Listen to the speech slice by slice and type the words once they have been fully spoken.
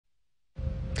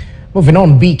Moving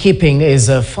on, beekeeping is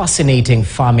a fascinating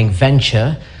farming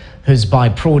venture whose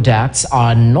byproducts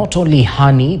are not only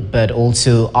honey but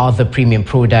also other premium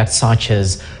products such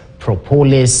as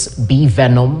propolis, bee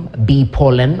venom, bee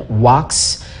pollen,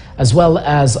 wax, as well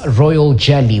as royal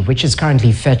jelly, which is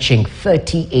currently fetching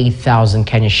 38,000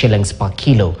 Kenya shillings per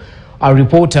kilo. Our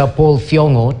reporter Paul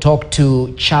Thiongo talked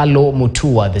to Chalo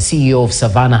Mutua, the CEO of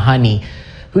Savannah Honey,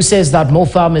 who says that more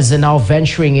farmers are now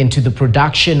venturing into the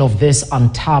production of this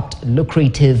untapped,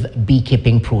 lucrative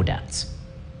beekeeping products.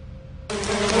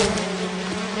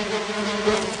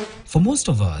 For most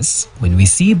of us, when we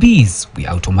see bees, we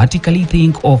automatically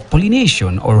think of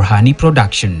pollination or honey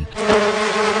production.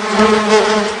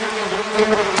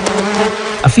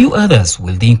 A few others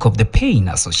will think of the pain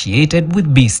associated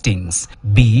with bee stings.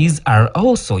 Bees are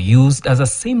also used as a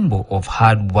symbol of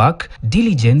hard work,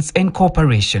 diligence, and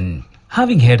cooperation.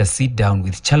 Having had a sit down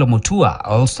with Chalo Mutua,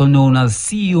 also known as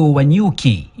CEO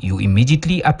Wanyuki, you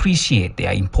immediately appreciate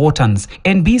their importance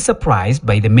and be surprised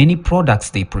by the many products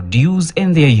they produce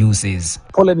and their uses.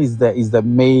 Pollen is the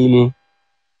male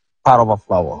part of a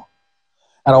flower,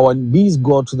 and when bees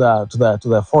go to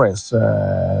the forest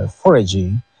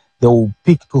foraging, they will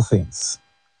pick two things.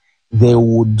 They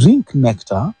will drink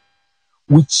nectar,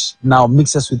 which now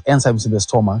mixes with enzymes in the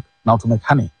stomach now to make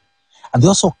honey, and they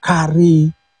also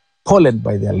carry pollen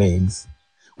by their legs,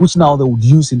 which now they would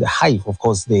use in the hive. Of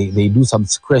course, they do some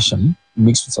secretion,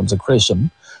 mixed with some secretion,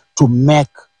 to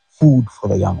make food for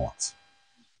the young ones.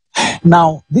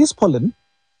 Now, this pollen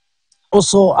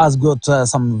also has got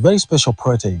some very special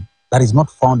protein that is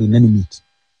not found in any meat.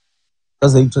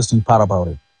 That's the interesting part about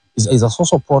it. It's a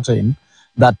source of protein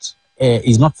that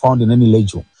is not found in any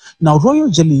legume. Now, royal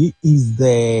jelly is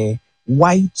the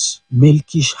white,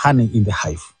 milkish honey in the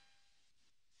hive.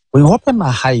 When you open a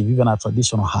hive, even a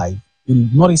traditional hive, you'll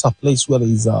notice a place where there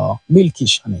is a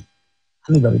milkish honey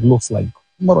that it looks like,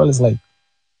 more or less like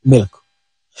milk.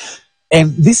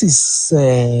 And this is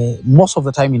most of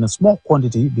the time in a small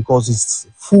quantity because it's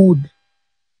food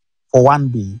for one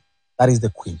bee, that is the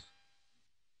queen.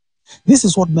 This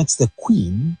is what makes the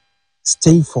queen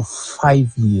stay for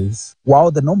 5 years, while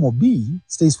the normal bee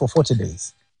stays for 40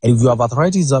 days. And if you have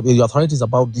authorities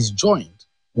about this joint,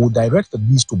 we'll direct the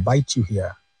bees to bite you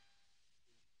here,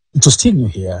 to sting you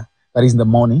here, that is in the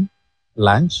morning,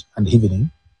 lunch, and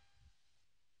evening,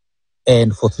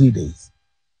 and for 3 days.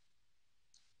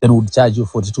 Then we'll charge you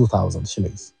 42,000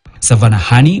 shillings. Savannah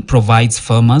Honey provides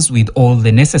farmers with all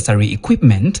the necessary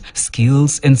equipment,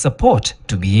 skills, and support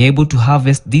to be able to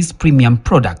harvest these premium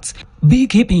products.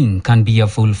 Beekeeping can be a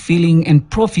fulfilling and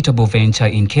profitable venture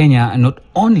in Kenya, not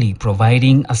only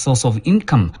providing a source of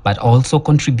income, but also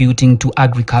contributing to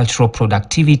agricultural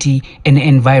productivity and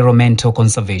environmental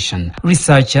conservation.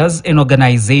 Researchers and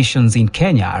organizations in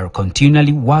Kenya are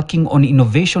continually working on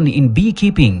innovation in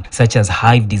beekeeping, such as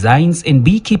hive designs and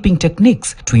beekeeping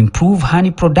techniques to improve honey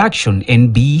production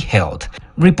and bee health.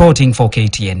 Reporting for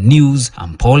KTN News,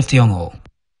 I'm Paul Thiongo.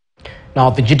 Now,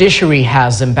 the judiciary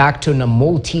has embarked on a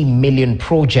multi-million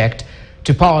project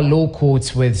to power law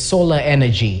courts with solar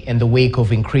energy in the wake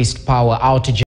of increased power outages.